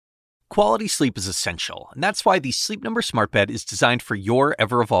Quality sleep is essential, and that's why the Sleep Number Smart Bed is designed for your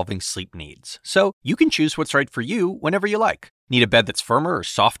ever-evolving sleep needs. So you can choose what's right for you whenever you like. Need a bed that's firmer or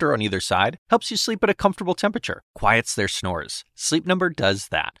softer on either side? Helps you sleep at a comfortable temperature, quiets their snores. Sleep Number does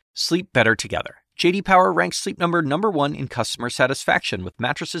that. Sleep better together. J.D. Power ranks Sleep Number #1 in customer satisfaction with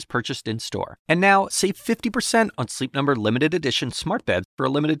mattresses purchased in-store. And now, save 50% on Sleep Number limited edition smart beds for a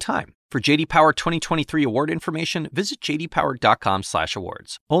limited time. For J.D. Power 2023 award information, visit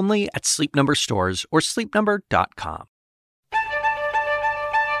jdpower.com/awards. Only at Sleep Number stores or sleepnumber.com.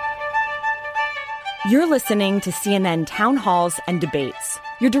 You're listening to CNN Town Halls and Debates,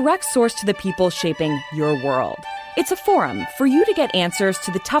 your direct source to the people shaping your world. It's a forum for you to get answers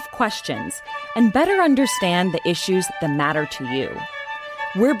to the tough questions and better understand the issues that matter to you.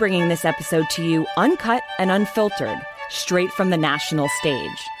 We're bringing this episode to you uncut and unfiltered, straight from the national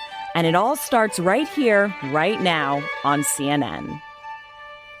stage. And it all starts right here, right now, on CNN.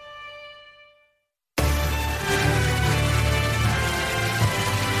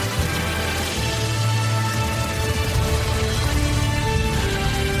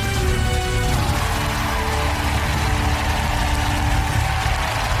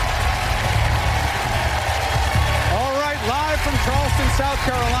 South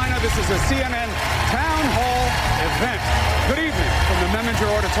Carolina, this is a CNN Town Hall event. Good evening from the Memminger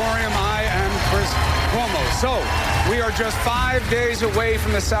Auditorium. I am Chris Cuomo. So, we are just 5 days away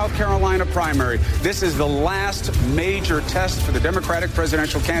from the South Carolina primary. This is the last major test for the Democratic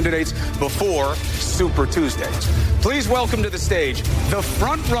presidential candidates before Super Tuesday. Please welcome to the stage the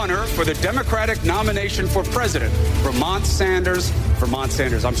front runner for the Democratic nomination for president, Vermont Sanders.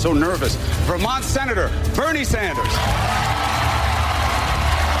 I'm so nervous. Vermont Senator Bernie Sanders.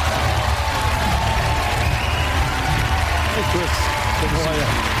 Chris, how are you?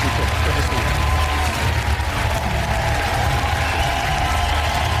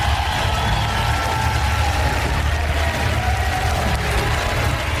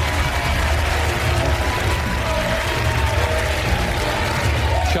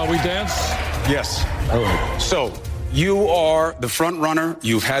 Shall we dance? Yes. All right. So, you are the front runner.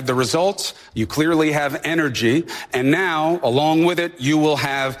 You've had the results. You clearly have energy. And now, along with it, you will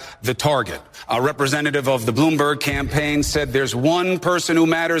have the target. A representative of the Bloomberg campaign said there's one person who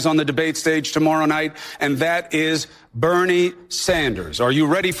matters on the debate stage tomorrow night, and that is Bernie Sanders. Are you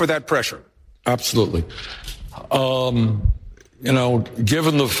ready for that pressure? Absolutely. Given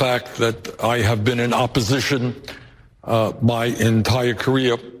the fact that I have been in opposition my entire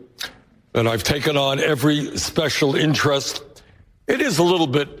career, that I've taken on every special interest, it is a little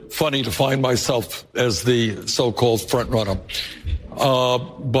bit funny to find myself as the so-called front runner.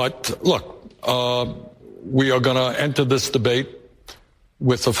 But look, we are going to enter this debate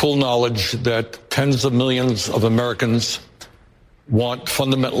with the full knowledge that tens of millions of Americans want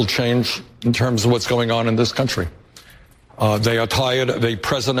fundamental change in terms of what's going on in this country. They are tired of a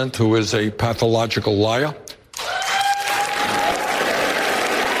president who is a pathological liar,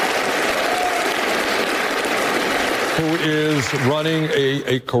 who is running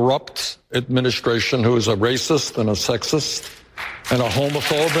a corrupt administration, who is a racist and a sexist and a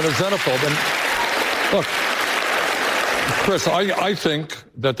homophobe and a xenophobe. And look, Chris, I think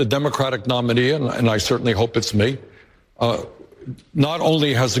that the Democratic nominee, and I certainly hope it's me, not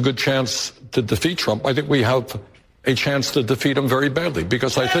only has a good chance to defeat Trump, I think we have a chance to defeat him very badly,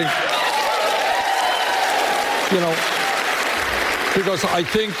 because I think, because I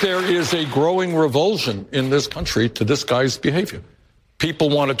think there is a growing revulsion in this country to this guy's behavior. People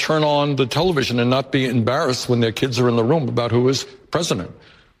want to turn on the television and not be embarrassed when their kids are in the room about who is president.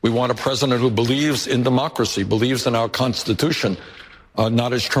 We want a president who believes in democracy, believes in our Constitution,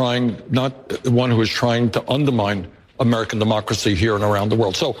 not one who is trying to undermine American democracy here and around the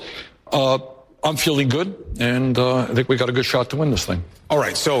world. So I'm feeling good, and I think we got a good shot to win this thing. All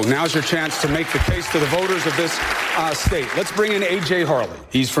right, so now's your chance to make the case to the voters of this state. Let's bring in A.J. Harley.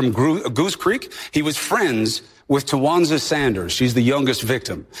 He's from Goose Creek. He was friends with Tawanza Sanders. She's the youngest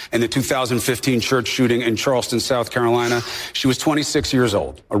victim in the 2015 church shooting in Charleston, South Carolina. She was 26 years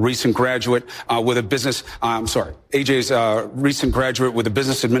old, a recent graduate with a business, AJ's recent graduate with a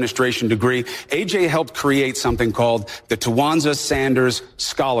business administration degree. AJ helped create something called the Tawanza Sanders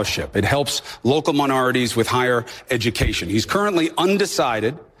Scholarship. It helps local minorities with higher education. He's currently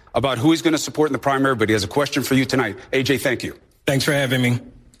undecided about who he's going to support in the primary, but he has a question for you tonight. AJ, thank you. Thanks for having me.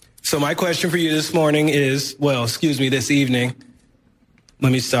 So my question for you this morning is, this evening.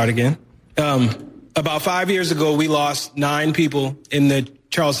 Let me start again. About 5 years ago, we lost 9 people in the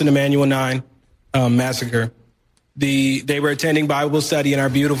Charleston Emanuel 9 massacre. They were attending Bible study in our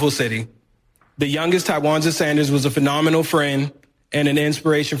beautiful city. The youngest, Tawanza Sanders, was a phenomenal friend and an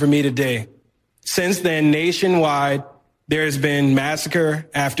inspiration for me today. Since then, nationwide, there has been massacre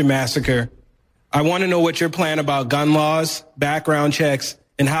after massacre. I want to know what your plan about gun laws, background checks,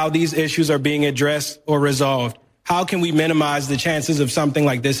 and how these issues are being addressed or resolved. How can we minimize the chances of something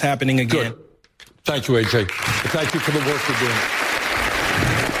like this happening again? Good. Thank you, AJ. Thank you for the work you're doing.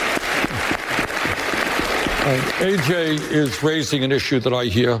 AJ is raising an issue that I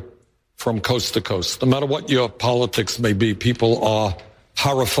hear from coast to coast. No matter what your politics may be, people are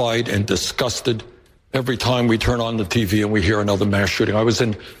horrified and disgusted every time we turn on the TV and we hear another mass shooting. I was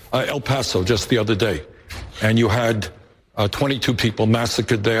in El Paso just the other day, and you had 22 people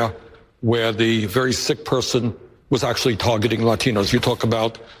massacred there, where the very sick person was actually targeting Latinos. You talk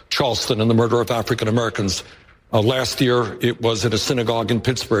about Charleston and the murder of African Americans. Last year, it was at a synagogue in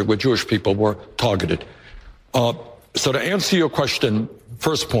Pittsburgh where Jewish people were targeted. So to answer your question,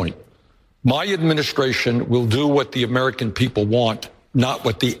 first point, my administration will do what the American people want, not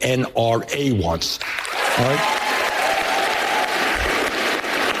what the NRA wants. All right?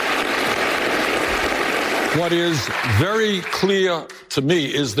 What is very clear to me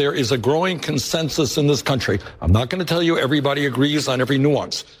is there is a growing consensus in this country. I'm not going to tell you everybody agrees on every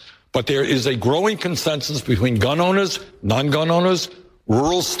nuance, but there is a growing consensus between gun owners, non-gun owners,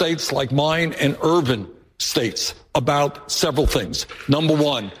 rural states like mine, and urban states about several things. Number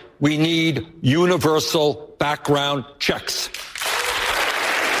one, we need universal background checks.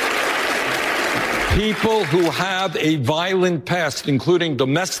 People who have a violent past, including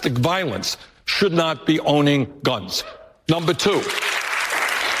domestic violence, should not be owning guns. Number two,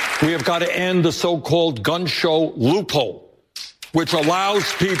 we have got to end the so-called gun show loophole, which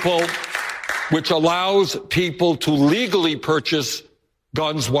allows people to legally purchase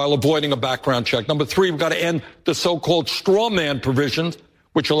guns while avoiding a background check. Number three, we've got to end the so-called straw man provisions,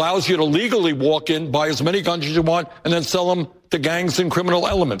 which allows you to legally walk in, buy as many guns as you want, and then sell them to gangs and criminal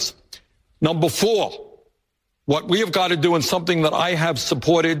elements. Number four, what we have got to do, and something that I have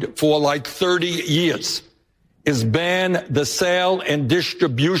supported for like 30 years, is ban the sale and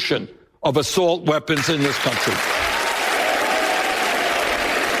distribution of assault weapons in this country.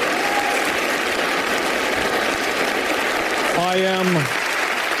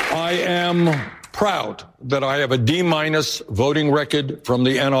 I am proud that I have a D- voting record from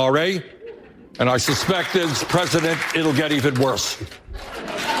the NRA, and I suspect as president it'll get even worse.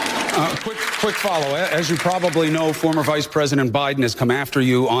 Quick follow. As you probably know, former Vice President Biden has come after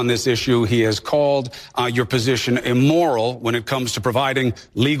you on this issue. He has called your position immoral when it comes to providing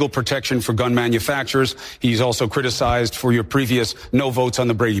legal protection for gun manufacturers. He's also criticized for your previous no votes on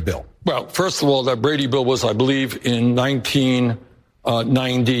the Brady bill. Well, first of all, that Brady bill was, I believe, in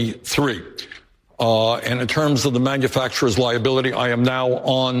 1993. And in terms of the manufacturer's liability, I am now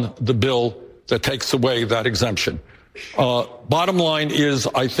on the bill that takes away that exemption. Bottom line is,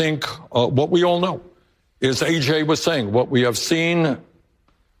 I think what we all know is AJ was saying, what we have seen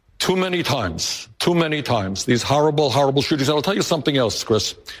too many times, these horrible, horrible shootings. And I'll tell you something else,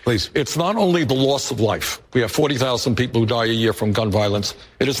 Chris. Please. It's not only the loss of life. We have 40,000 people who die a year from gun violence.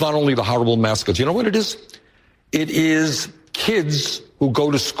 It is not only the horrible massacres. You know what it is? It is kids who go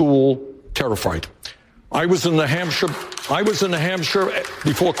to school terrified. I was in New Hampshire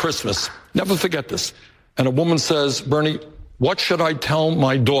before Christmas. Never forget this. And a woman says, Bernie, what should I tell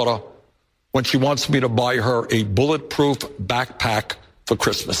my daughter when she wants me to buy her a bulletproof backpack for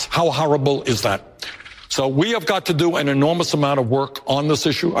Christmas? How horrible is that? So we have got to do an enormous amount of work on this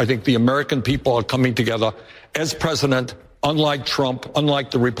issue. I think the American people are coming together. As president, unlike Trump,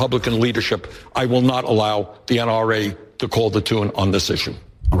 unlike the Republican leadership, I will not allow the NRA to call the tune on this issue.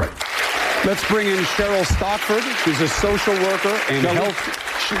 All right. Let's bring in Cheryl Stockford. She's a social worker and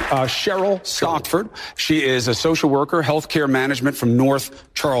Cheryl Stockford. She is a social worker, healthcare management from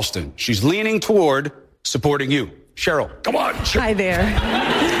North Charleston. She's leaning toward supporting you. Cheryl, come on. Hi there.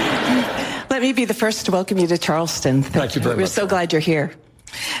 Let me be the first to welcome you to Charleston. Thank you very much. We're so glad you're here.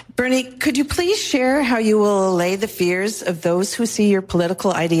 Bernie, could you please share how you will allay the fears of those who see your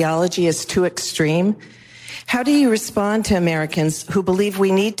political ideology as too extreme? How do you respond to Americans who believe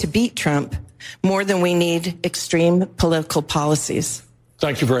we need to beat Trump more than we need extreme political policies?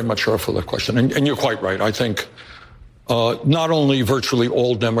 Thank you very much, Cheryl, for that question. And you're quite right. I think not only virtually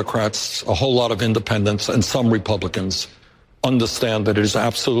all Democrats, a whole lot of independents and some Republicans understand that it is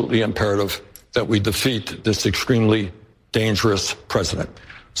absolutely imperative that we defeat this extremely dangerous president.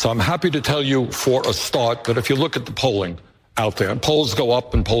 So I'm happy to tell you for a start that if you look at the polling out there, and polls go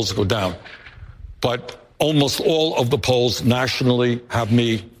up and polls go down, but almost all of the polls nationally have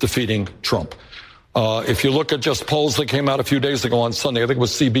me defeating Trump. If you look at just polls that came out a few days ago on Sunday, I think it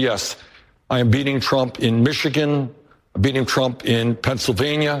was CBS, I am beating Trump in Michigan, beating Trump in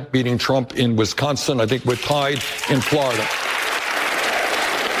Pennsylvania, beating Trump in Wisconsin. I think we're tied in Florida.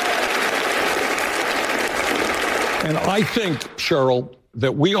 And I think, Cheryl,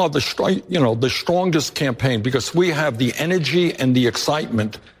 that we are the strongest campaign because we have the energy and the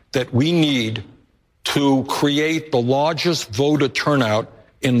excitement that we need to create the largest voter turnout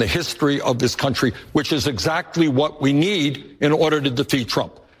in the history of this country, which is exactly what we need in order to defeat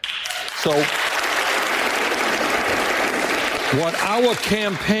Trump. So what our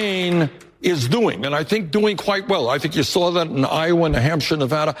campaign is doing, and I think doing quite well, I think you saw that in Iowa, New Hampshire,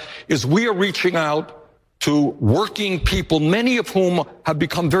 Nevada, is we are reaching out to working people, many of whom have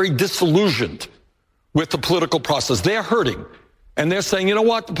become very disillusioned with the political process. They're hurting. And they're saying, you know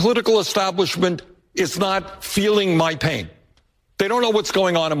what? The political establishment is not feeling my pain. They don't know what's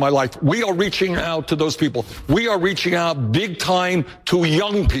going on in my life. We are reaching out to those people. We are reaching out big time to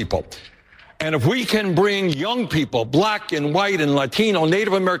young people. And if we can bring young people, black and white and Latino,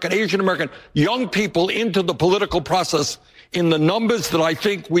 Native American, Asian American, young people into the political process in the numbers that I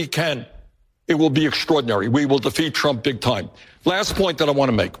think we can, it will be extraordinary. We will defeat Trump big time. Last point that I want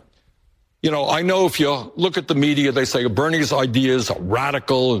to make. You know, I know if you look at the media, they say Bernie's ideas are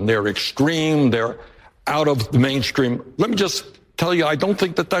radical and they're extreme. They're out of the mainstream. Let me just tell you, I don't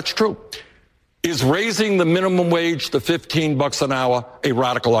think that that's true. Is raising the minimum wage to $15 an hour a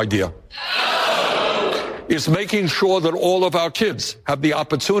radical idea? No. Is making sure that all of our kids have the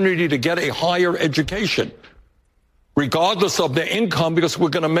opportunity to get a higher education, regardless of their income, because we're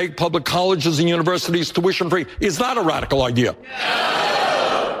going to make public colleges and universities tuition free, is that a radical idea?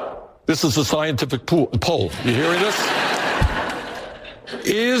 No. This is a scientific poll. You hearing this?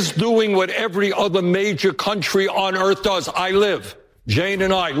 Is doing what every other major country on earth does. Jane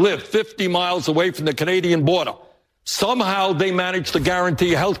and I live 50 miles away from the Canadian border. Somehow they managed to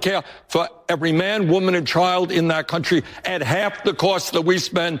guarantee health care for every man, woman, and child in that country at half the cost that we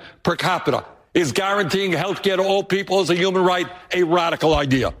spend per capita. Is guaranteeing health care to all people as a human right a radical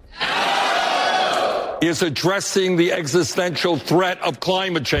idea? No. Is addressing the existential threat of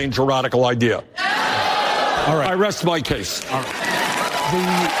climate change a radical idea? No. All right. I rest my case. All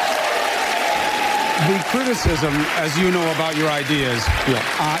right. The criticism, as you know, about your ideas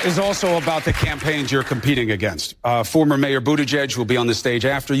is also about the campaigns you're competing against. Former Mayor Buttigieg will be on the stage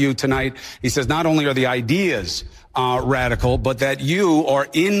after you tonight. He says not only are the ideas radical, but that you are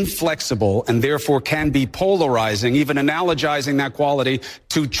inflexible and therefore can be polarizing, even analogizing that quality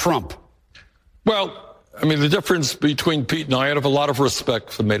to Trump. Well, I mean, the difference between Pete and I have a lot of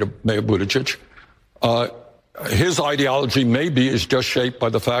respect for Mayor Buttigieg. His ideology maybe is just shaped by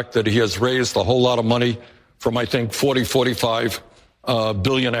the fact that he has raised a whole lot of money from, I think, 45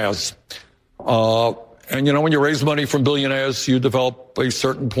 billionaires. And, you know, when you raise money from billionaires, you develop a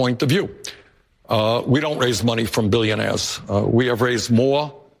certain point of view. We don't raise money from billionaires. We have raised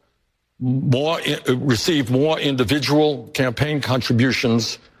received more individual campaign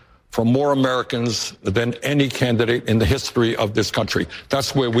contributions from more Americans than any candidate in the history of this country.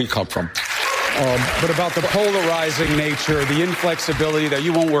 That's where we come from. But about the polarizing nature, the inflexibility that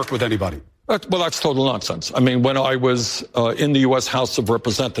you won't work with anybody. That's total nonsense. I mean, when I was in the U.S. House of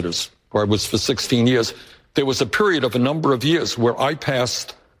Representatives, where I was for 16 years, there was a period of a number of years where I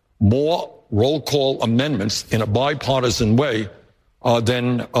passed more roll call amendments in a bipartisan way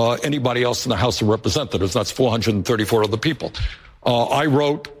than anybody else in the House of Representatives. That's 434 other people. I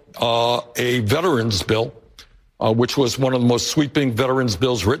wrote a veterans bill, which was one of the most sweeping veterans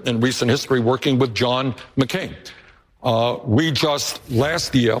bills written in recent history, working with John McCain. We just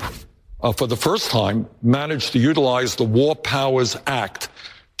last year, for the first time, managed to utilize the War Powers Act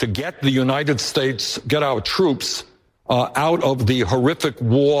to get the United States, get our troops out of the horrific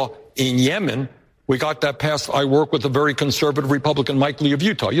war in Yemen. We got that passed. I work with a very conservative Republican, Mike Lee of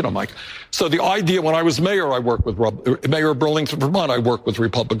Utah. You know, Mike. So the idea, when I was mayor, I worked with Mayor of Burlington, Vermont, I worked with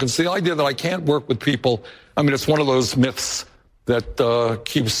Republicans. The idea that I can't work with people, I mean, it's one of those myths that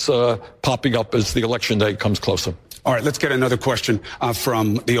keeps popping up as the election day comes closer. All right, let's get another question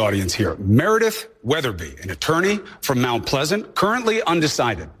from the audience here. Meredith Weatherby, an attorney from Mount Pleasant, currently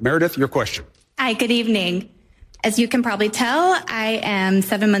undecided. Meredith, your question. Hi, good evening. As you can probably tell, I am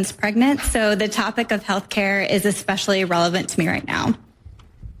 7 months pregnant, so the topic of healthcare is especially relevant to me right now.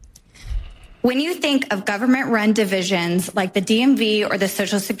 When you think of government-run divisions like the DMV or the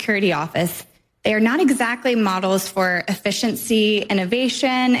Social Security Office, they are not exactly models for efficiency,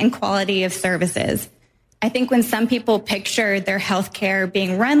 innovation, and quality of services. I think when some people picture their healthcare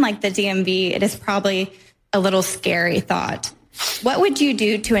being run like the DMV, it is probably a little scary thought. What would you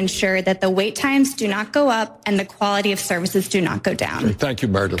do to ensure that the wait times do not go up and the quality of services do not go down? Thank you,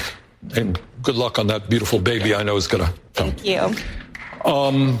 Meredith. And good luck on that beautiful baby I know is going to come. Thank you.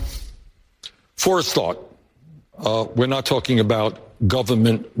 For a start, we're not talking about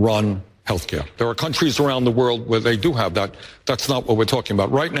government-run healthcare. There are countries around the world where they do have that. That's not what we're talking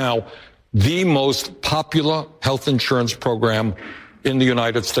about. Right now, the most popular health insurance program in the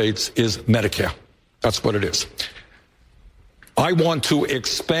United States is Medicare. That's what it is. I want to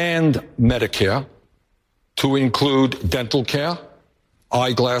expand Medicare to include dental care,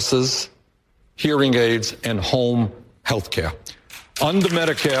 eyeglasses, hearing aids, and home health care. Under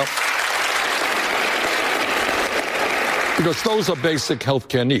Medicare, because those are basic health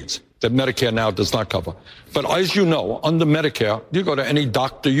care needs that Medicare now does not cover. But as you know, under Medicare, you go to any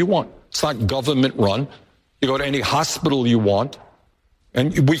doctor you want. It's not government run. You go to any hospital you want.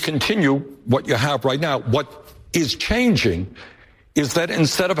 And we continue what you have right now. What is changing is that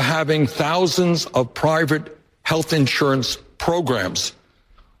instead of having thousands of private health insurance programs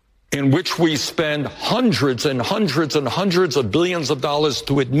in which we spend hundreds and hundreds and hundreds of billions of dollars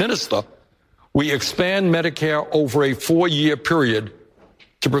to administer, we expand Medicare over a 4-year period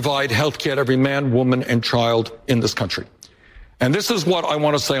to provide health care to every man, woman, and child in this country. And this is what I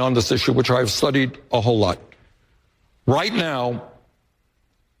want to say on this issue, which I've studied a whole lot. Right now,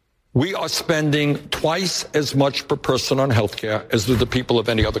 we are spending twice as much per person on health care as do the people of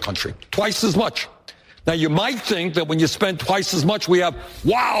any other country. Twice as much. Now, you might think that when you spend twice as much, we have,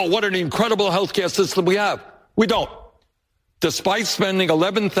 wow, what an incredible healthcare system we have. We don't. Despite spending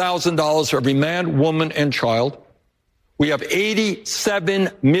 $11,000 for every man, woman, and child, we have 87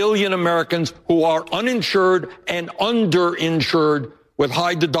 million Americans who are uninsured and underinsured with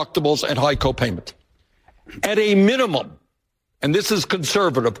high deductibles and high copayment. At a minimum, and this is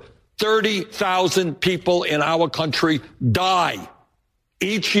conservative, 30,000 people in our country die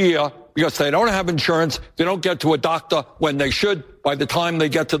each year because they don't have insurance, they don't get to a doctor when they should. By the time they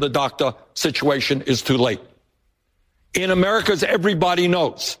get to the doctor, situation is too late. In America, as everybody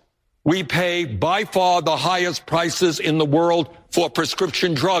knows, we pay by far the highest prices in the world for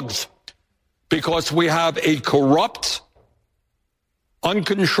prescription drugs because we have a corrupt,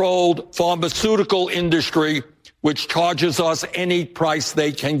 uncontrolled pharmaceutical industry which charges us any price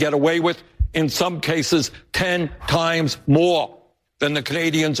they can get away with, in some cases 10 times more than the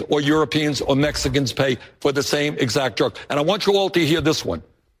Canadians or Europeans or Mexicans pay for the same exact drug. And I want you all to hear this one,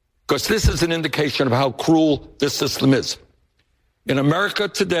 because this is an indication of how cruel this system is. In America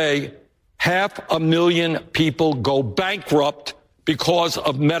today, 500,000 people go bankrupt because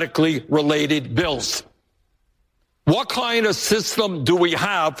of medically related bills. What kind of system do we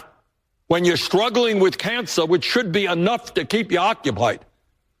have when you're struggling with cancer, which should be enough to keep you occupied?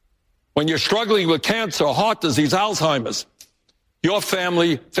 When you're struggling with cancer, heart disease, Alzheimer's, your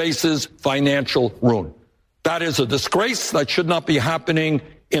family faces financial ruin. That is a disgrace. That should not be happening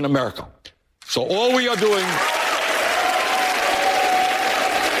in America. So all we are doing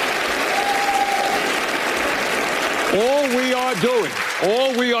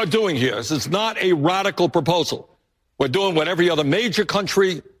here, this is not a radical proposal. We're doing what every other major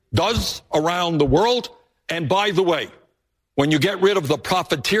country does around the world. And by the way, when you get rid of the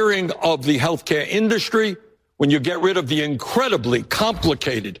profiteering of the healthcare industry, when you get rid of the incredibly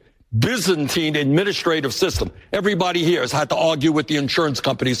complicated Byzantine administrative system, everybody here has had to argue with the insurance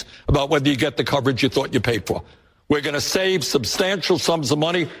companies about whether you get the coverage you thought you paid for. We're going to save substantial sums of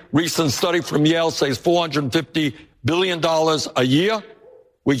money. Recent study from Yale says $450 billion a year.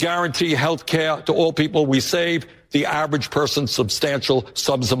 We guarantee health care to all people. We save the average person substantial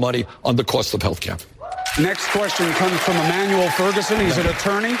sums of money on the cost of health care. Next question comes from Emmanuel Ferguson. He's an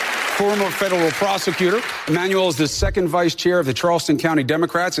attorney, former federal prosecutor. Emmanuel is the second vice chair of the Charleston County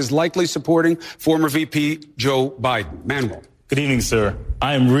Democrats, is likely supporting former VP Joe Biden. Emmanuel. Good evening, sir.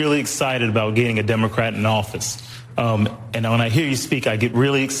 I am really excited about getting a Democrat in office. And when I hear you speak, I get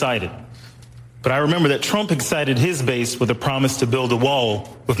really excited. But I remember that Trump excited his base with a promise to build a wall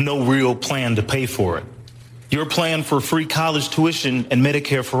with no real plan to pay for it. Your plan for free college tuition and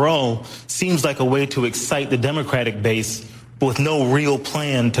Medicare for all seems like a way to excite the Democratic base, but with no real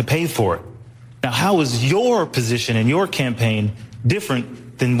plan to pay for it. Now, how is your position in your campaign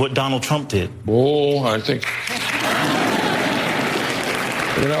different than what Donald Trump did? Oh, I think,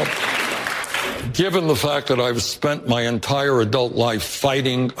 given the fact that I've spent my entire adult life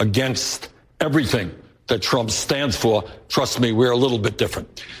fighting against everything that Trump stands for, trust me, we're a little bit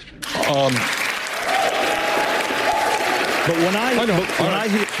different. But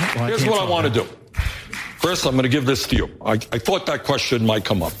here's what I want to do. First, I'm going to give this to you. I thought that question might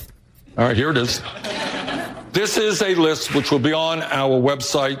come up. All right, here it is. This is a list which will be on our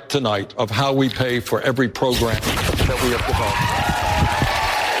website tonight of how we pay for every program that we have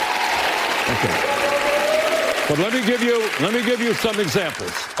But let me give you some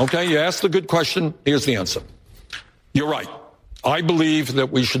examples. Okay, you asked a good question. Here's the answer. You're right. I believe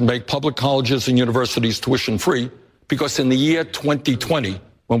that we should make public colleges and universities tuition free because in the year 2020,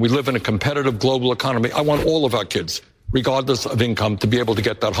 when we live in a competitive global economy, I want all of our kids, regardless of income, to be able to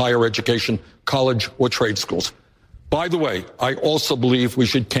get that higher education, college or trade schools. By the way, I also believe we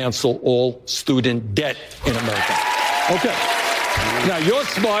should cancel all student debt in America. Okay. Now, you're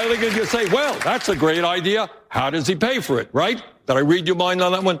smiling and you say, well, that's a great idea. How does he pay for it, right? Did I read your mind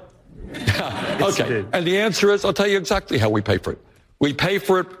on that one? Okay. And the answer is, I'll tell you exactly how we pay for it. We pay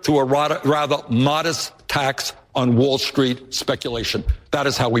for it through a rather modest tax on Wall Street speculation. That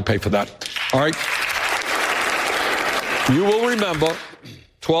is how we pay for that. All right? You will remember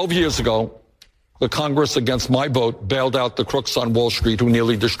 12 years ago, the Congress, against my vote, bailed out the crooks on Wall Street who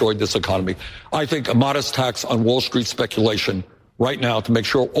nearly destroyed this economy. I think a modest tax on Wall Street speculation right now to make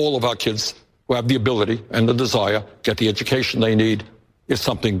sure all of our kids who have the ability and the desire get the education they need is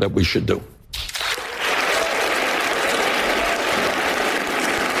something that we should do.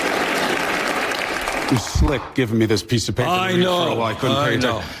 You're slick giving me this piece of paper. I know. I couldn't pay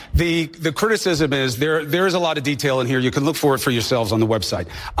attention. The criticism is there is a lot of detail in here. You can look for it for yourselves on the website.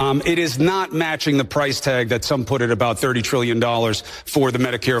 It is not matching the price tag that some put at about $30 trillion for the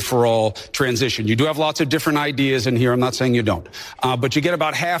Medicare for All transition. You do have lots of different ideas in here. I'm not saying you don't. But you get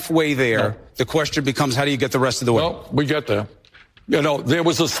about halfway there. No. The question becomes, how do you get the rest of the way? Well, we get there. You know, there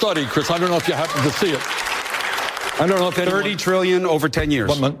was a study, Chris. I don't know if you happen to see it. I don't know if anyone... $30 trillion over 10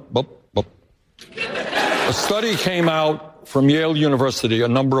 years. A study came out from Yale University, a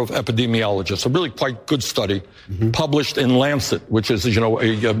number of epidemiologists, a really quite good study, published in Lancet, which is, you know,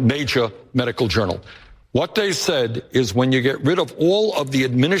 a major medical journal. What they said is when you get rid of all of the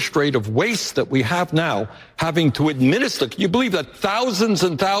administrative waste that we have now, having to administer, can you believe that thousands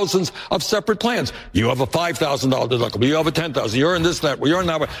and thousands of separate plans? You have a $5,000 deductible, you have a $10,000, you're in this, that, you're in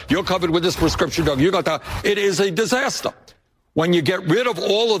that, you're covered with this prescription drug, you got that. It is a disaster. When you get rid of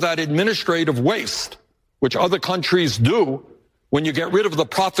all of that administrative waste, which other countries do, when you get rid of the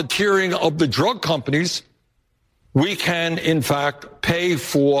profiteering of the drug companies, we can, in fact, pay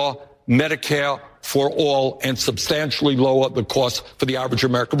for Medicare for all and substantially lower the cost for the average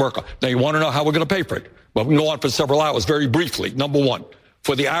American worker. Now, you want to know how we're going to pay for it? Well, we can go on for several hours very briefly. Number one,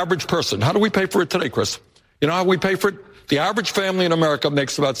 for the average person, how do we pay for it today, Chris? You know how we pay for it? The average family in America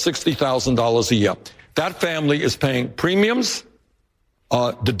makes about $60,000 a year. That family is paying premiums,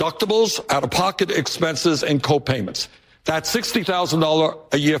 deductibles, out-of-pocket expenses, and co-payments. That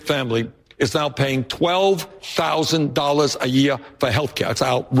 $60,000 a year family is now paying $12,000 a year for health care. It's an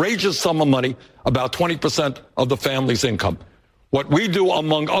outrageous sum of money, about 20% of the family's income. What we do,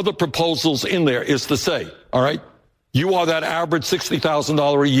 among other proposals in there, is to say, all right, you are that average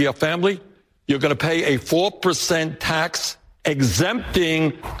 $60,000 a year family. You're going to pay a 4% tax,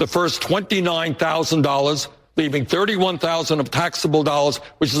 exempting the first $29,000, leaving $31,000 of taxable dollars,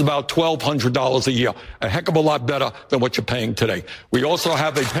 which is about $1,200 a year. A heck of a lot better than what you're paying today. We also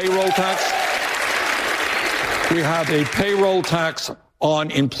have a payroll tax. We have a payroll tax on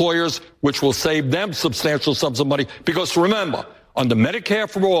employers, which will save them substantial sums of money. Because remember, under Medicare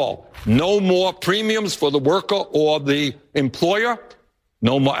for All, no more premiums for the worker or the employer,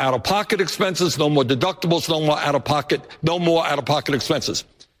 no more out-of-pocket expenses, no more deductibles, no more out-of-pocket expenses.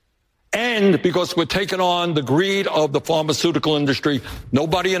 And because we're taking on the greed of the pharmaceutical industry,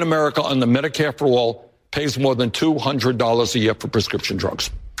 nobody in America under Medicare for All pays more than $200 a year for prescription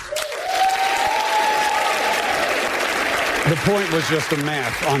drugs. The point was just the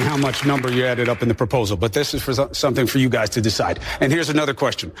math on how much number you added up in the proposal, but this is for something for you guys to decide. And here's another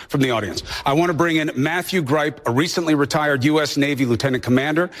question from the audience. I want to bring in Matthew Gripe, a recently retired U.S. Navy lieutenant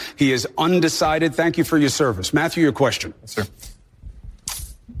commander. He is undecided. Thank you for your service. Matthew, your question. Yes, sir.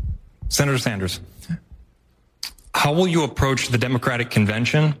 Senator Sanders, how will you approach the Democratic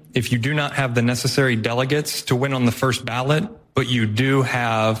convention if you do not have the necessary delegates to win on the first ballot, but you do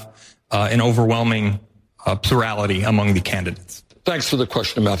have an overwhelming plurality among the candidates? Thanks for the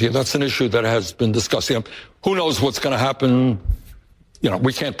question, Matthew. That's an issue that has been discussed. You know, who knows what's going to happen? You know,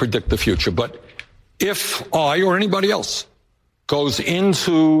 we can't predict the future. But if I or anybody else goes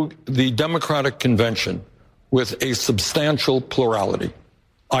into the Democratic convention with a substantial plurality,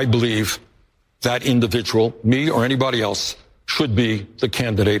 I believe that individual, me or anybody else, should be the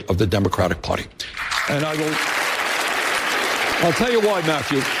candidate of the Democratic Party. And I'll tell you why,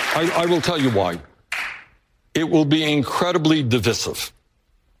 Matthew. I will tell you why. It will be incredibly divisive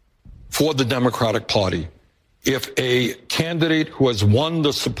for the Democratic Party if a candidate who has won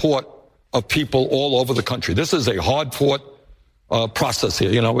the support of people all over the country. This is a hard-fought process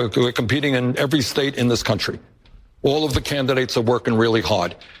here. You know, we're competing in every state in this country. All of the candidates are working really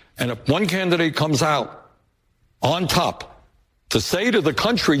hard. And if one candidate comes out on top to say to the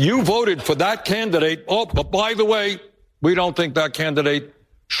country, you voted for that candidate, oh, but by the way, we don't think that candidate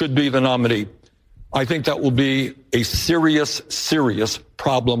should be the nominee, I think that will be a serious, serious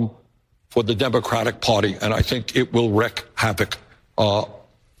problem for the Democratic Party, and I think it will wreak havoc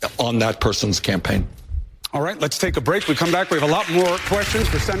on that person's campaign. All right, let's take a break. We come back. We have a lot more questions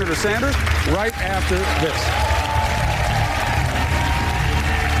for Senator Sanders right after this.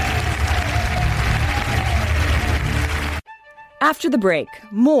 After the break,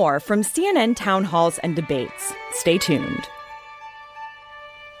 more from CNN Town Halls and Debates. Stay tuned.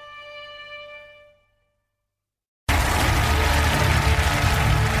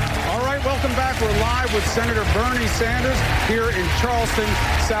 Welcome back. We're live with Senator Bernie Sanders here in Charleston,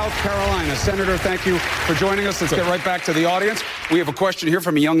 South Carolina. Senator, thank you for joining us. Let's get right back to the audience. We have a question here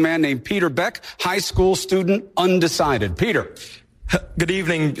from a young man named Peter Beck, high school student, undecided. Peter. Good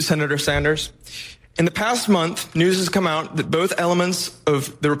evening, Senator Sanders. In the past month, news has come out that both elements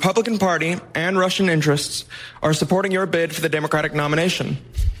of the Republican Party and Russian interests are supporting your bid for the Democratic nomination.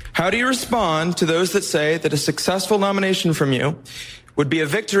 How do you respond to those that say that a successful nomination from you would be a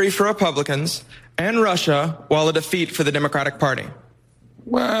victory for Republicans and Russia while a defeat for the Democratic Party?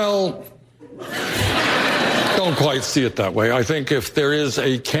 Well, don't quite see it that way. I think if there is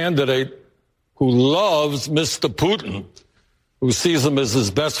a candidate who loves Mr. Putin, who sees him as his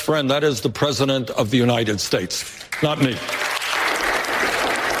best friend, that is the President of the United States, not me.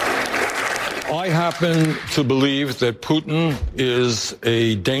 I happen to believe that Putin is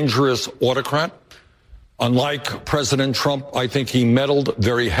a dangerous autocrat. Unlike President Trump, I think he meddled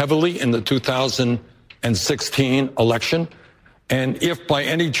very heavily in the 2016 election. And if by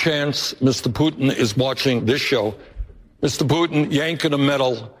any chance Mr. Putin is watching this show, Mr. Putin, you ain't going to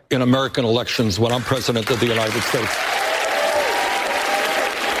meddle in American elections when I'm President of the United States.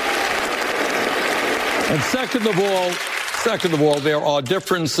 And second of all, there are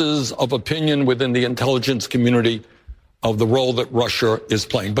differences of opinion within the intelligence community of the role that Russia is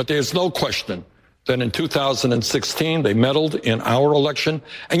playing. But there's no question that in 2016, they meddled in our election.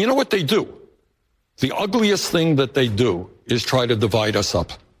 And you know what they do? The ugliest thing that they do is try to divide us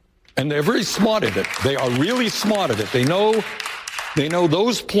up. And they're very smart at it. They are really smart at it. They know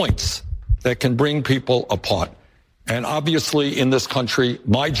those points that can bring people apart. And obviously in this country,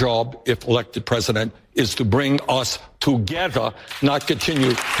 my job, if elected president, is to bring us together, not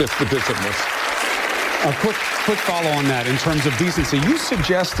continue this divisiveness. A quick follow on that in terms of decency. You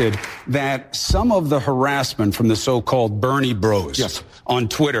suggested that some of the harassment from the so-called Bernie bros on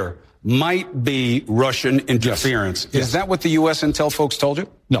Twitter might be Russian interference. Yes. Is that what the U.S. intel folks told you?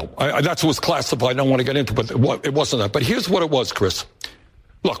 No, that's what's classified. I don't want to get into it, but it wasn't that. But here's what it was, Chris.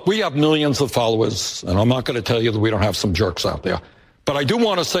 Look, we have millions of followers, and I'm not going to tell you that we don't have some jerks out there. But I do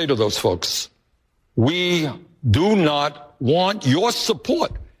want to say to those folks, we do not want your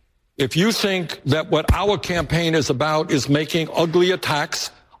support. If you think that what our campaign is about is making ugly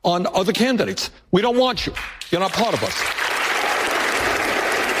attacks on other candidates, we don't want you. You're not part of us.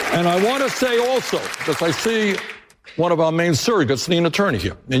 And I want to say also, because I see one of our main surrogates, Nina Turner,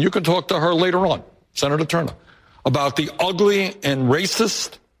 here, and you can talk to her later on, Senator Turner, about the ugly and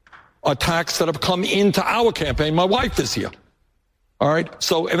racist attacks that have come into our campaign. My wife is here. All right?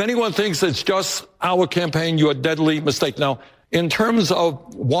 So if anyone thinks it's just our campaign, you're deadly mistaken. Now, in terms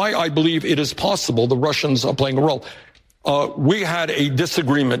of why I believe it is possible the Russians are playing a role, we had a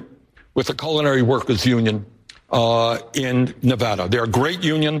disagreement with the Culinary Workers Union in Nevada. They're a great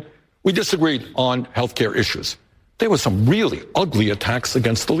union. We disagreed on healthcare issues. There were some really ugly attacks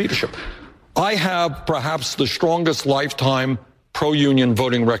against the leadership. I have perhaps the strongest lifetime pro-union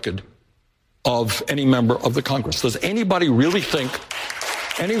voting record of any member of the Congress. Does anyone really think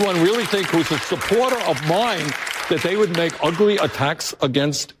who's a supporter of mine that they would make ugly attacks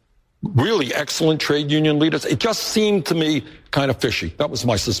against really excellent trade union leaders? It just seemed to me kind of fishy. That was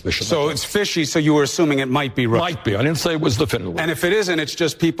my suspicion. So it's fishy, so you were assuming it might be Russia? Might be. I didn't say it was definitive. And if it isn't, it's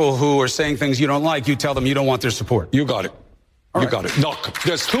just people who are saying things you don't like, you tell them you don't want their support. You got it. Got it. Look,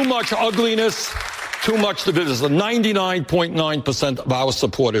 there's too much ugliness, too much division. 99.9% of our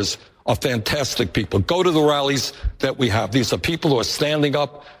supporters are fantastic people. Go to the rallies that we have. These are people who are standing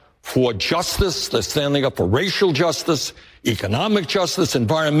up for justice. They're standing up for racial justice, economic justice,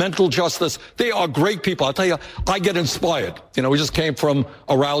 environmental justice. They are great people. I'll tell you, I get inspired. You know, we just came from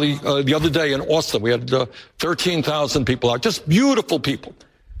a rally the other day in Austin. We had 13,000 people out, just beautiful people.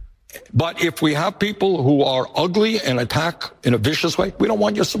 But if we have people who are ugly and attack in a vicious way, we don't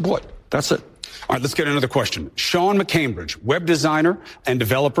want your support. That's it. All right, let's get another question. Sean McCambridge, web designer and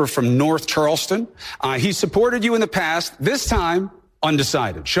developer from North Charleston. He supported you in the past, this time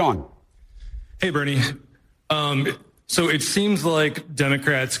undecided. Sean. Hey, Bernie. So it seems like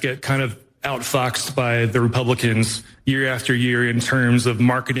Democrats get kind of outfoxed by the Republicans year after year in terms of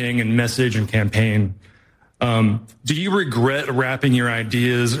marketing and message and campaign. Do you regret wrapping your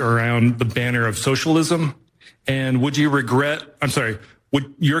ideas around the banner of socialism? And would your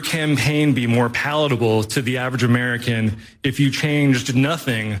campaign be more palatable to the average American if you changed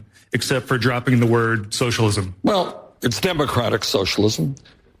nothing except for dropping the word socialism? Well, it's democratic socialism.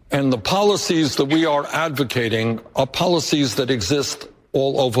 And the policies that we are advocating are policies that exist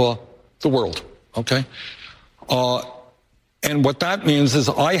all over the world, okay? And what that means is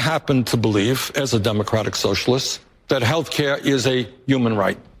I happen to believe, as a democratic socialist, that health care is a human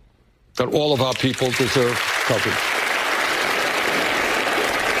right, that all of our people deserve coverage.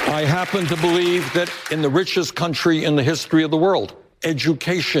 I happen to believe that in the richest country in the history of the world,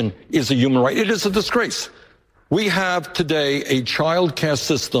 education is a human right. It is a disgrace. We have today a child care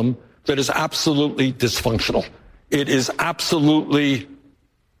system that is absolutely dysfunctional. It is absolutely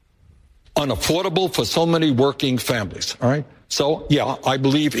unaffordable for so many working families, all right? So, yeah, I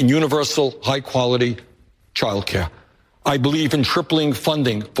believe in universal, high-quality child care. I believe in tripling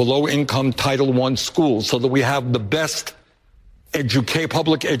funding for low-income Title I schools so that we have the best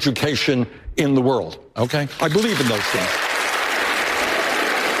public education in the world, okay? I believe in those things.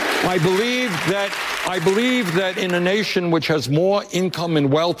 I believe that in a nation which has more income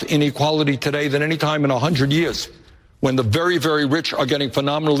and wealth inequality today than any time in 100 years, when the very, very rich are getting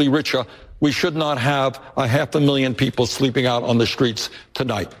phenomenally richer, we should not have 500,000 people sleeping out on the streets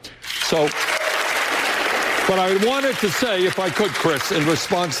tonight. So, what I wanted to say, if I could, Chris, in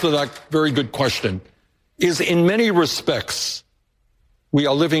response to that very good question, is in many respects, we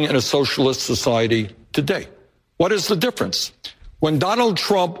are living in a socialist society today. What is the difference? When Donald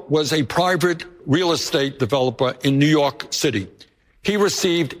Trump was a private real estate developer in New York City, he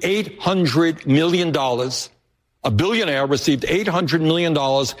received $800 million. A billionaire received $800 million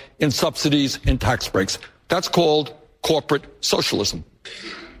in subsidies and tax breaks. That's called corporate socialism.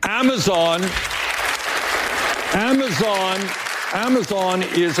 Amazon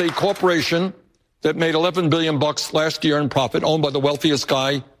is a corporation that made $11 billion last year in profit, owned by the wealthiest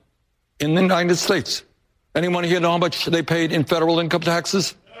guy in the United States. Anyone here know how much they paid in federal income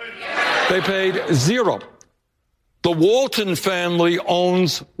taxes? They paid zero. The Walton family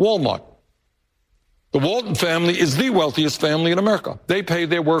owns Walmart. The Walton family is the wealthiest family in America. They pay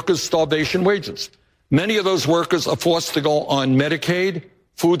their workers starvation wages. Many of those workers are forced to go on Medicaid,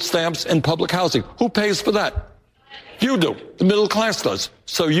 food stamps, and public housing. Who pays for that? You do. The middle class does.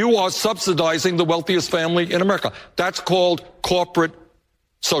 So you are subsidizing the wealthiest family in America. That's called corporate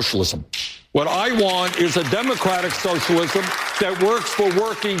socialism. What I want is a democratic socialism that works for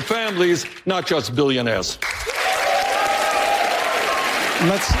working families, not just billionaires.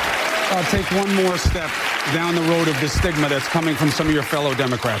 Let's take one more step down the road of the stigma that's coming from some of your fellow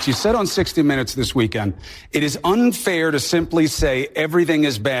Democrats. You said on 60 Minutes this weekend, it is unfair to simply say everything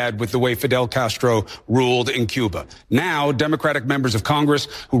is bad with the way Fidel Castro ruled in Cuba. Now, Democratic members of Congress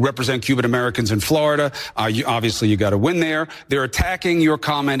who represent Cuban Americans in Florida, obviously you got to win there. They're attacking your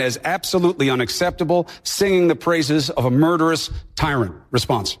comment as absolutely unacceptable, singing the praises of a murderous tyrant.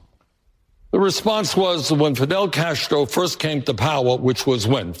 Response. The response was when Fidel Castro first came to power, which was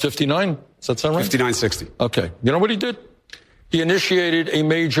when? 59? Does that sound right? 59-60. Okay. You know what he did? He initiated a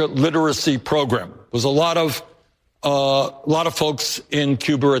major literacy program. There was a lot of folks in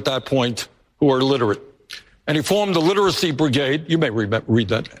Cuba at that point who were illiterate. And he formed the Literacy Brigade. You may read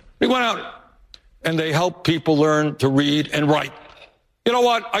that. They went out and they helped people learn to read and write. You know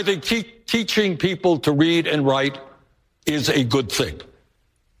what? I think teaching people to read and write is a good thing.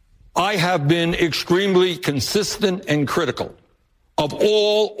 I have been extremely consistent and critical of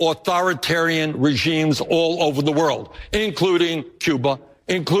all authoritarian regimes all over the world, including Cuba,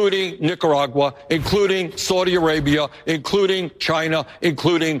 including Nicaragua, including Saudi Arabia, including China,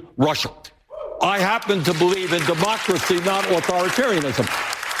 including Russia. I happen to believe in democracy, not authoritarianism.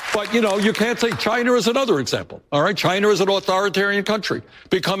 But, you can't say China is another example. All right? China is an authoritarian country,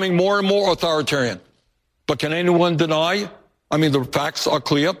 becoming more and more authoritarian. But can anyone deny? The facts are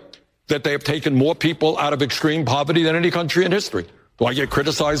clear that they have taken more people out of extreme poverty than any country in history. Do I get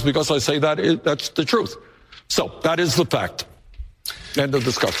criticized because I say that? That's the truth. So that is the fact. End of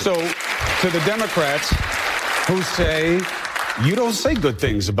discussion. So to the Democrats who say, you don't say good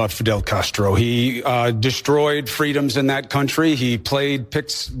things about Fidel Castro. He destroyed freedoms in that country. He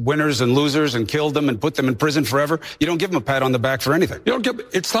picked winners and losers and killed them and put them in prison forever. You don't give him a pat on the back for anything.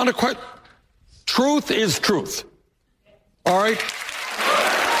 It's not a question. Truth is truth. All right?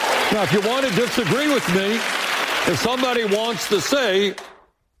 Now, if you want to disagree with me, if somebody wants to say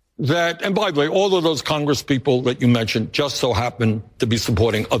that, and by the way, all of those Congress people that you mentioned just so happen to be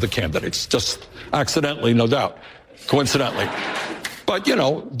supporting other candidates, just accidentally, no doubt, coincidentally. But, you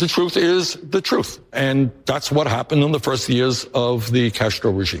know, the truth is the truth. And that's what happened in the first years of the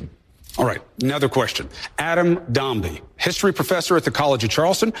Castro regime. All right, another question. Adam Dombey, history professor at the College of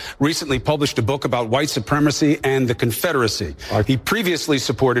Charleston, recently published a book about white supremacy and the Confederacy. He previously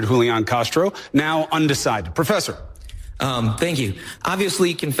supported Julian Castro, now undecided. Professor. Thank you.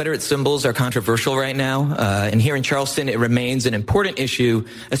 Obviously, Confederate symbols are controversial right now, and here in Charleston, it remains an important issue,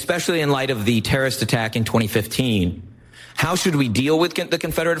 especially in light of the terrorist attack in 2015. How should we deal with the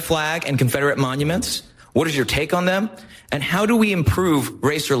Confederate flag and Confederate monuments? What is your take on them? And how do we improve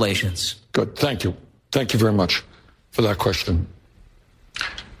race relations? Good. Thank you. Thank you very much for that question.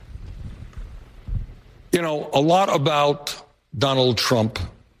 You know, a lot about Donald Trump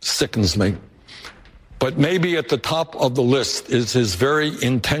sickens me. But maybe at the top of the list is his very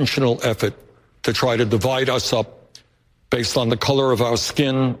intentional effort to try to divide us up based on the color of our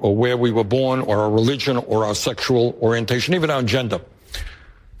skin or where we were born or our religion or our sexual orientation, even our gender.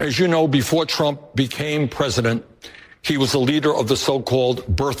 As you know, before Trump became president, he was a leader of the so-called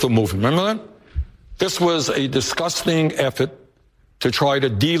birther movement. Remember that? This was a disgusting effort to try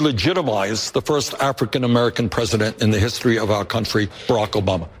to delegitimize the first African-American president in the history of our country, Barack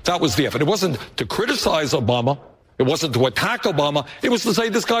Obama. That was the effort. It wasn't to criticize Obama. It wasn't to attack Obama. It was to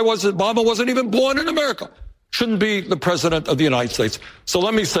say Obama wasn't even born in America. Shouldn't be the president of the United States. So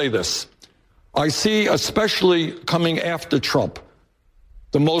let me say this. I see, especially coming after Trump,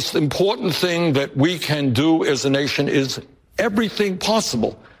 the most important thing that we can do as a nation is everything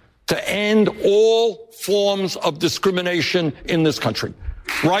possible to end all forms of discrimination in this country.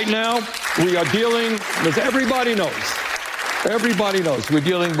 Right now, we are dealing, as everybody knows, we're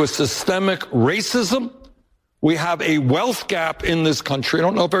dealing with systemic racism. We have a wealth gap in this country. I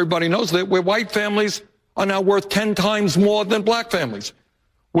don't know if everybody knows that, where white families are now worth 10 times more than black families,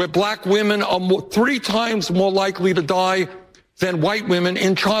 where black women are 3 times more likely to die than white women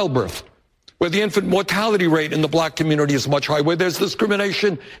in childbirth, where the infant mortality rate in the black community is much higher, where there's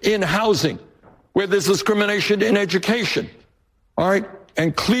discrimination in housing, where there's discrimination in education. All right?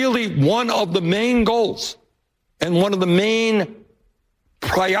 And clearly one of the main goals and one of the main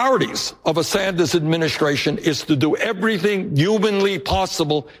priorities of a Sanders administration is to do everything humanly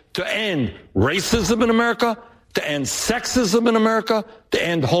possible to end racism in America, to end sexism in America, to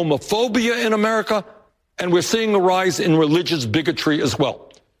end homophobia in America, and we're seeing a rise in religious bigotry as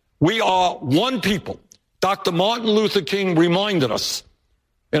well. We are one people. Dr. Martin Luther King reminded us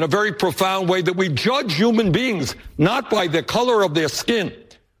in a very profound way that we judge human beings not by the color of their skin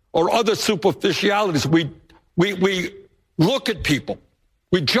or other superficialities. We look at people.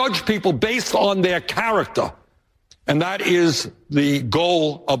 We judge people based on their character. And that is the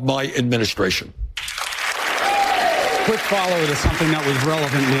goal of my administration. Quick follow to something that was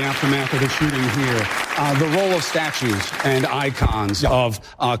relevant in the aftermath of the shooting here. The role of statues and icons of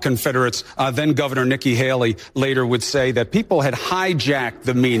Confederates. Then Governor Nikki Haley later would say that people had hijacked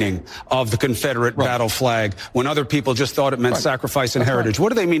the meaning of the Confederate battle flag when other people just thought it meant sacrifice and heritage. What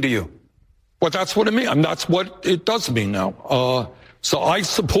do they mean to you? Well, that's what it means. I mean, that's what it does mean now. So I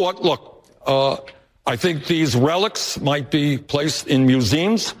support, look, I think these relics might be placed in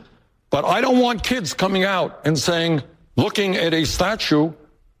museums, but I don't want kids coming out and saying, looking at a statue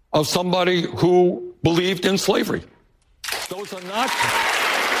of somebody who believed in slavery. Those are not,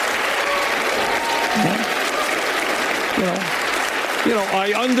 you know,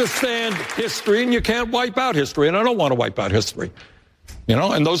 I understand history and you can't wipe out history, and I don't want to wipe out history. You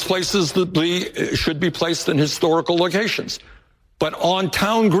know, and those places should be placed in historical locations. But on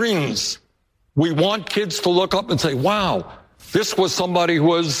town greens, we want kids to look up and say, wow, this was somebody who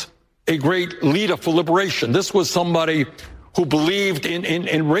was a great leader for liberation. This was somebody who believed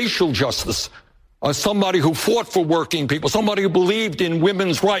in racial justice, somebody who fought for working people, somebody who believed in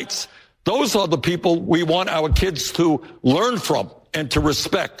women's rights. Those are the people we want our kids to learn from and to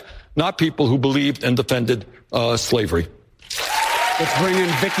respect, not people who believed and defended slavery. Let's bring in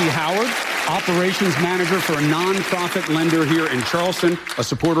Vicki Howard, operations manager for a nonprofit lender here in Charleston, a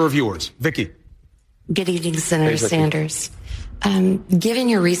supporter of yours. Vicki. Good evening, Senator Sanders. Given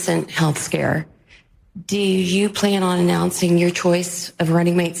your recent health scare, do you plan on announcing your choice of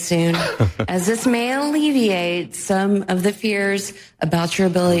running mate soon? As this may alleviate some of the fears about your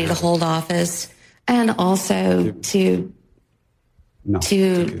ability to hold office and also to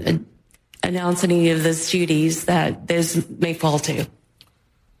announce any of the duties that those may fall to.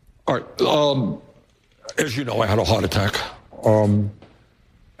 All right. As you know, I had a heart attack.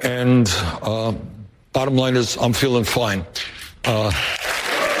 Bottom line is I'm feeling fine.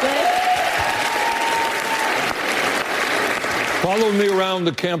 Follow me around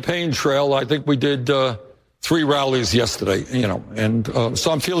the campaign trail. I think we did 3 rallies yesterday,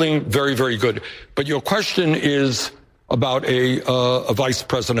 so I'm feeling very, very good. But your question is about a vice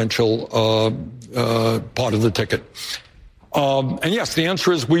presidential part of the ticket. And yes, the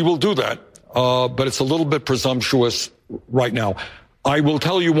answer is we will do that, but it's a little bit presumptuous right now. I will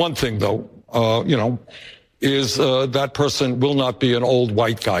tell you one thing, though, is that person will not be an old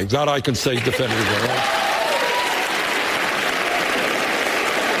white guy. That I can say definitively. Right?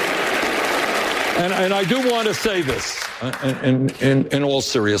 And I do want to say this, in all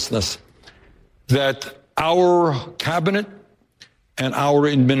seriousness, that our cabinet and our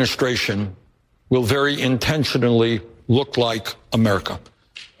administration will very intentionally look like America.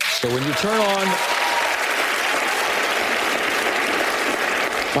 So when you turn on,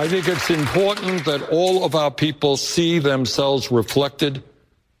 I think it's important that all of our people see themselves reflected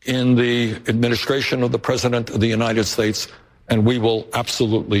in the administration of the President of the United States, and we will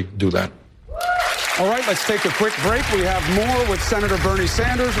absolutely do that. All right, let's take a quick break. We have more with Senator Bernie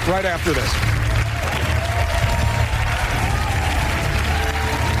Sanders right after this.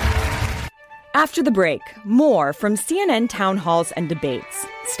 After the break, more from CNN Town Halls and Debates.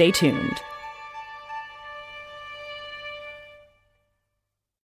 Stay tuned.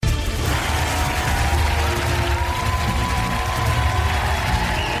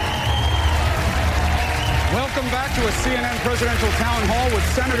 Welcome back to a CNN Presidential Town Hall with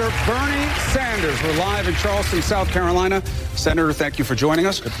Senator Bernie Sanders. We're live in Charleston, South Carolina. Senator, thank you for joining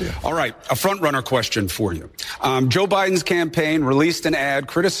us. All right, a front-runner question for you. Joe Biden's campaign released an ad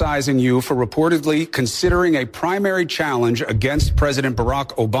criticizing you for reportedly considering a primary challenge against President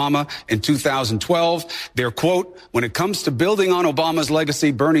Barack Obama in 2012. Their quote, "When it comes to building on Obama's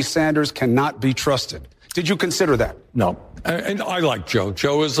legacy, Bernie Sanders cannot be trusted." Did you consider that? No. And I like Joe.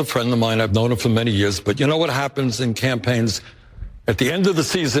 Joe is a friend of mine. I've known him for many years. But you know what happens in campaigns? At the end of the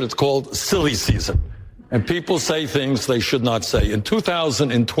season, it's called silly season. And people say things they should not say. In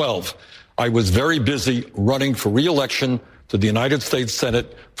 2012, I was very busy running for re-election to the United States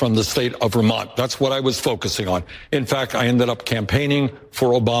Senate from the state of Vermont. That's what I was focusing on. In fact, I ended up campaigning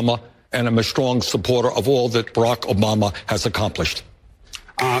for Obama, and I'm a strong supporter of all that Barack Obama has accomplished.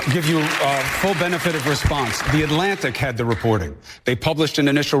 Give you full benefit of response. The Atlantic had the reporting. They published an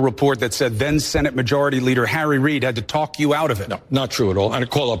initial report that said then Senate Majority Leader Harry Reid had to talk you out of it. No, not true at all. And I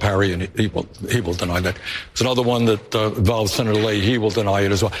call up Harry, and he will deny that. There's another one that involves Senator Leahy. He will deny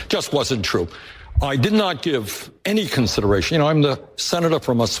it as well. Just wasn't true. I did not give any consideration. I'm the senator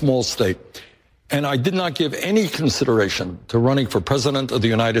from a small state, and I did not give any consideration to running for President of the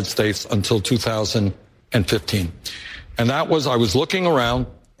United States until 2015. And that was, I was looking around,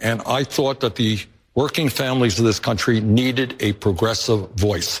 and I thought that the working families of this country needed a progressive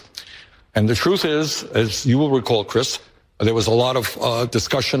voice. And the truth is, as you will recall, Chris, there was a lot of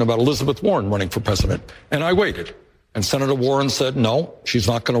discussion about Elizabeth Warren running for president. And I waited. And Senator Warren said, no, she's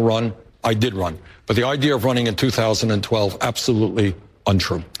not going to run. I did run. But the idea of running in 2012, absolutely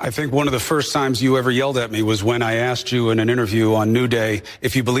untrue. I think one of the first times you ever yelled at me was when I asked you in an interview on New Day,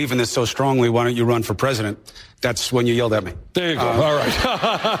 if you believe in this so strongly, why don't you run for president? That's when you yelled at me. There you go. All right.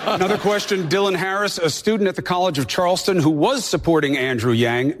 Another question. Dylan Harris, a student at the College of Charleston who was supporting Andrew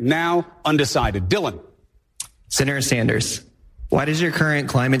Yang, now undecided. Dylan. Senator Sanders, why does your current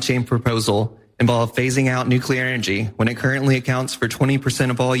climate change proposal involve phasing out nuclear energy when it currently accounts for 20%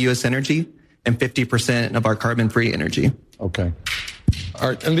 of all U.S. energy and 50% of our carbon-free energy? Okay. All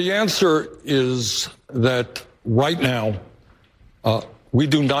right. And the answer is that right now, we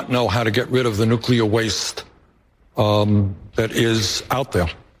do not know how to get rid of the nuclear waste that is out there.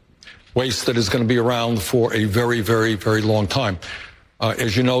 Waste that is going to be around for a very, very, very long time.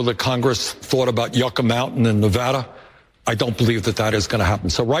 As you know, the Congress thought about Yucca Mountain in Nevada. I don't believe that that is going to happen.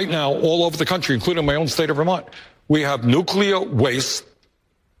 So right now, all over the country, including my own state of Vermont, we have nuclear waste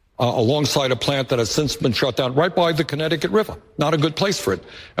alongside a plant that has since been shut down right by the Connecticut River. Not a good place for it.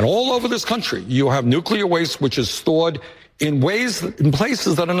 And all over this country, you have nuclear waste which is stored in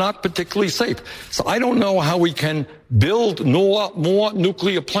places that are not particularly safe. So I don't know how we can build more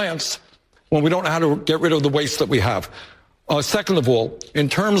nuclear plants when we don't know how to get rid of the waste that we have. Second of all, in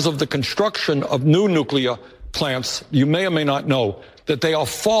terms of the construction of new nuclear plants, you may or may not know that they are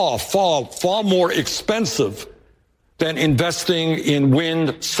far, far, far more expensive than investing in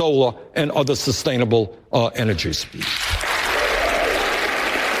wind, solar, and other sustainable energies.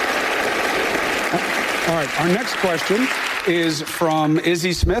 All right, our next question is from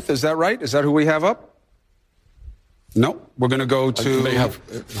Izzy Smith. Is that right? Is that who we have up? No. We're going to go to...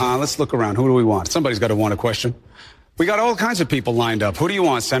 let's look around. Who do we want? Somebody's got to want a question. We got all kinds of people lined up. Who do you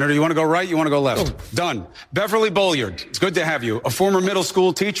want, Senator? You want to go right? You want to go left? Oh. Done. Beverly Bolliard. It's good to have you. A former middle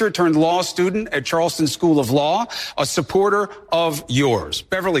school teacher turned law student at Charleston School of Law, a supporter of yours.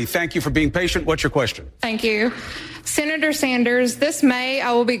 Beverly, thank you for being patient. What's your question? Thank you. Senator Sanders, this May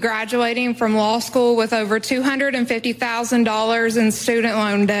I will be graduating from law school with over $250,000 in student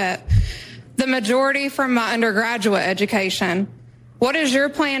loan debt, the majority from my undergraduate education. What is your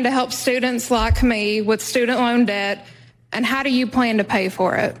plan to help students like me with student loan debt, and how do you plan to pay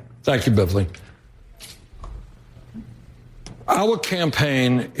for it? Thank you, Beverly. Our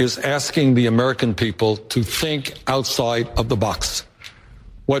campaign is asking the American people to think outside of the box.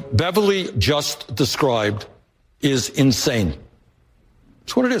 What Beverly just described is insane.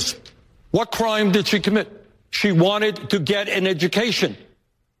 That's what it is. What crime did she commit? She wanted to get an education.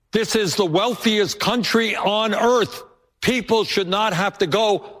 This is the wealthiest country on earth. People should not have to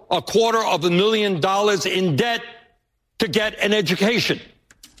go $250,000 in debt to get an education.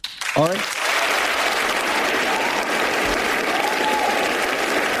 All right?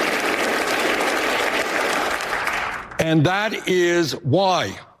 And that is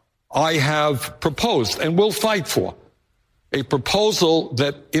why I have proposed and will fight for a proposal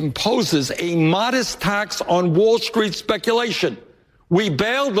that imposes a modest tax on Wall Street speculation. We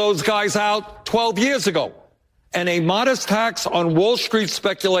bailed those guys out 12 years ago. And a modest tax on Wall Street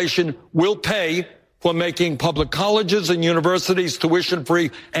speculation will pay for making public colleges and universities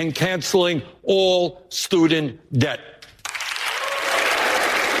tuition-free and canceling all student debt.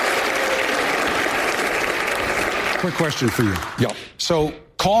 Quick question for you. Yeah. So,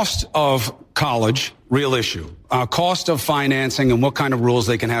 cost of college, real issue. Cost of financing and what kind of rules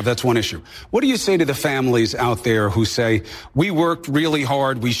they can have, that's one issue. What do you say to the families out there who say, we worked really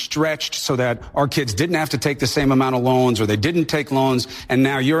hard, we stretched so that our kids didn't have to take the same amount of loans, or they didn't take loans, and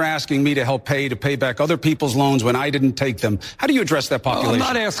now you're asking me to help pay back other people's loans when I didn't take them? How do you address that population? I'm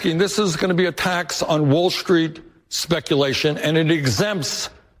not asking. This is going to be a tax on Wall Street speculation, and it exempts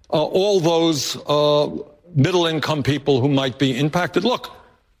all those middle-income people who might be impacted. Look,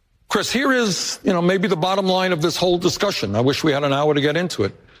 Chris, here is, maybe the bottom line of this whole discussion. I wish we had an hour to get into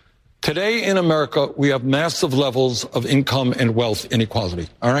it. Today in America, we have massive levels of income and wealth inequality,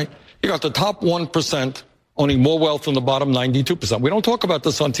 all right? You got the top 1% owning more wealth than the bottom 92%. We don't talk about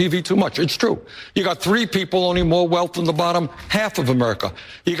this on TV too much. It's true. You got 3 people owning more wealth than the bottom half of America.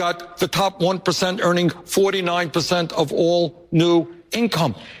 You got the top 1% earning 49% of all new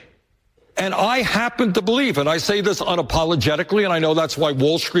income. And I happen to believe, and I say this unapologetically, and I know that's why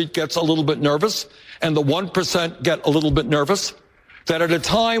Wall Street gets a little bit nervous and the 1% get a little bit nervous, that at a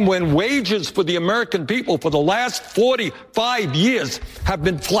time when wages for the American people for the last 45 years have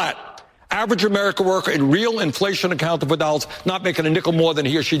been flat, average American worker in real inflation accounted for dollars not making a nickel more than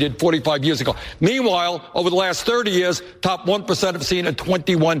he or she did 45 years ago. Meanwhile, over the last 30 years, top 1% have seen a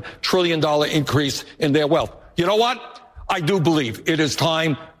 $21 trillion increase in their wealth. You know what? I do believe it is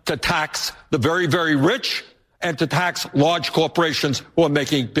time to tax the very, very rich and to tax large corporations who are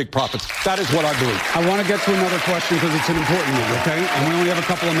making big profits. That is what I believe. I want to get to another question because it's an important one, okay? And we only have a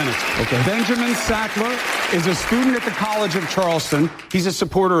couple of minutes. Okay. Benjamin Sackler is a student at the College of Charleston. He's a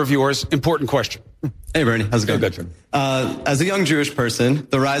supporter of yours. Important question. Hey, Bernie. How's it going? Hey, Benjamin. As a young Jewish person,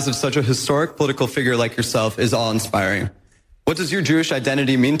 the rise of such a historic political figure like yourself is awe-inspiring. What does your Jewish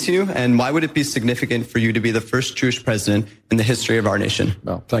identity mean to you, and why would it be significant for you to be the first Jewish president in the history of our nation?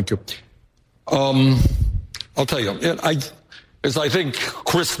 No, thank you. I'll tell you, as I think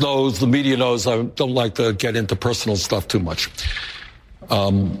Chris knows, the media knows, I don't like to get into personal stuff too much.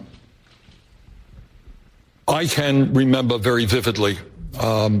 I can remember very vividly,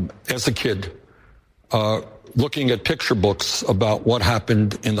 as a kid, looking at picture books about what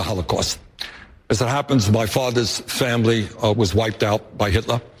happened in the Holocaust. As it happens, my father's family was wiped out by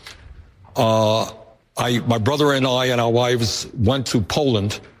Hitler. My brother and I and our wives went to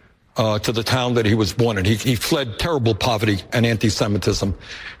Poland, to the town that he was born in. He fled terrible poverty and anti-Semitism.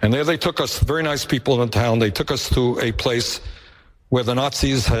 And there they took us, very nice people in the town, they took us to a place where the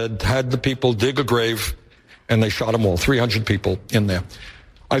Nazis had the people dig a grave, and they shot them all, 300 people in there.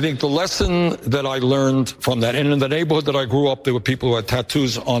 I think the lesson that I learned from that, and in the neighborhood that I grew up, there were people who had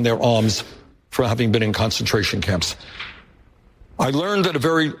tattoos on their arms for having been in concentration camps. I learned at a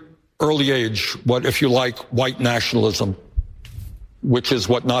very early age what, if you like, white nationalism, which is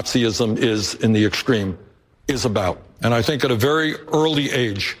what Nazism is in the extreme, is about. And I think at a very early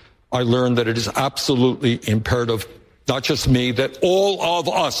age, I learned that it is absolutely imperative, not just me, that all of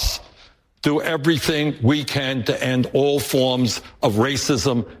us do everything we can to end all forms of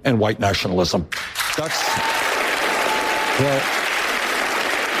racism and white nationalism.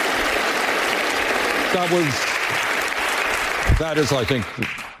 That is, I think,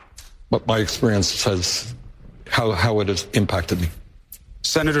 what my experience says, how it has impacted me.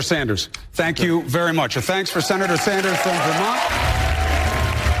 Senator Sanders, thank you very much. And thanks for Senator Sanders from Vermont.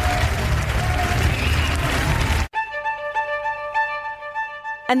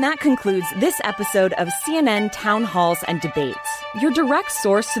 And that concludes this episode of CNN Town Halls and Debates, your direct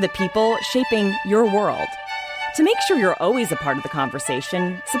source to the people shaping your world. To make sure you're always a part of the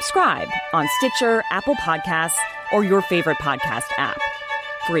conversation, subscribe on Stitcher, Apple Podcasts, or your favorite podcast app.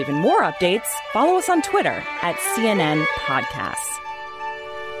 For even more updates, follow us on Twitter at CNN Podcasts.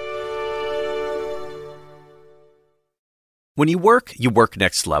 When you work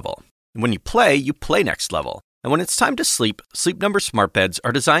next level. And when you play next level. And when it's time to sleep, Sleep Number smart beds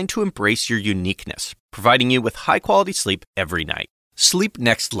are designed to embrace your uniqueness, providing you with high-quality sleep every night. Sleep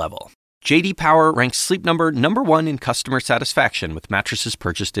next level. J.D. Power ranks Sleep Number #1 in customer satisfaction with mattresses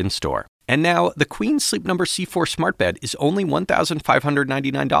purchased in-store. And now, the Queen Sleep Number C4 smart bed is only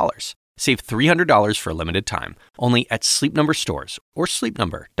 $1,599. Save $300 for a limited time, only at Sleep Number stores or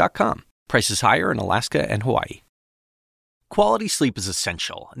sleepnumber.com. Prices higher in Alaska and Hawaii. Quality sleep is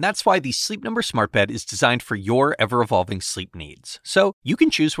essential, and that's why the Sleep Number smart bed is designed for your ever-evolving sleep needs. So you can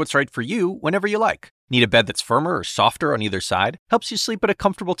choose what's right for you whenever you like. Need a bed that's firmer or softer on either side? Helps you sleep at a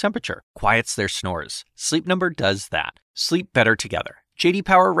comfortable temperature. Quiets their snores. Sleep Number does that. Sleep better together. J.D.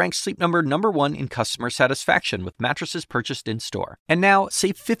 Power ranks Sleep Number #1 in customer satisfaction with mattresses purchased in-store. And now,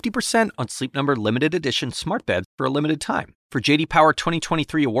 save 50% on Sleep Number limited edition smart beds for a limited time. For J.D. Power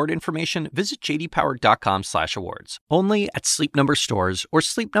 2023 award information, visit jdpower.com/awards. Only at Sleep Number stores or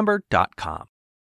sleepnumber.com.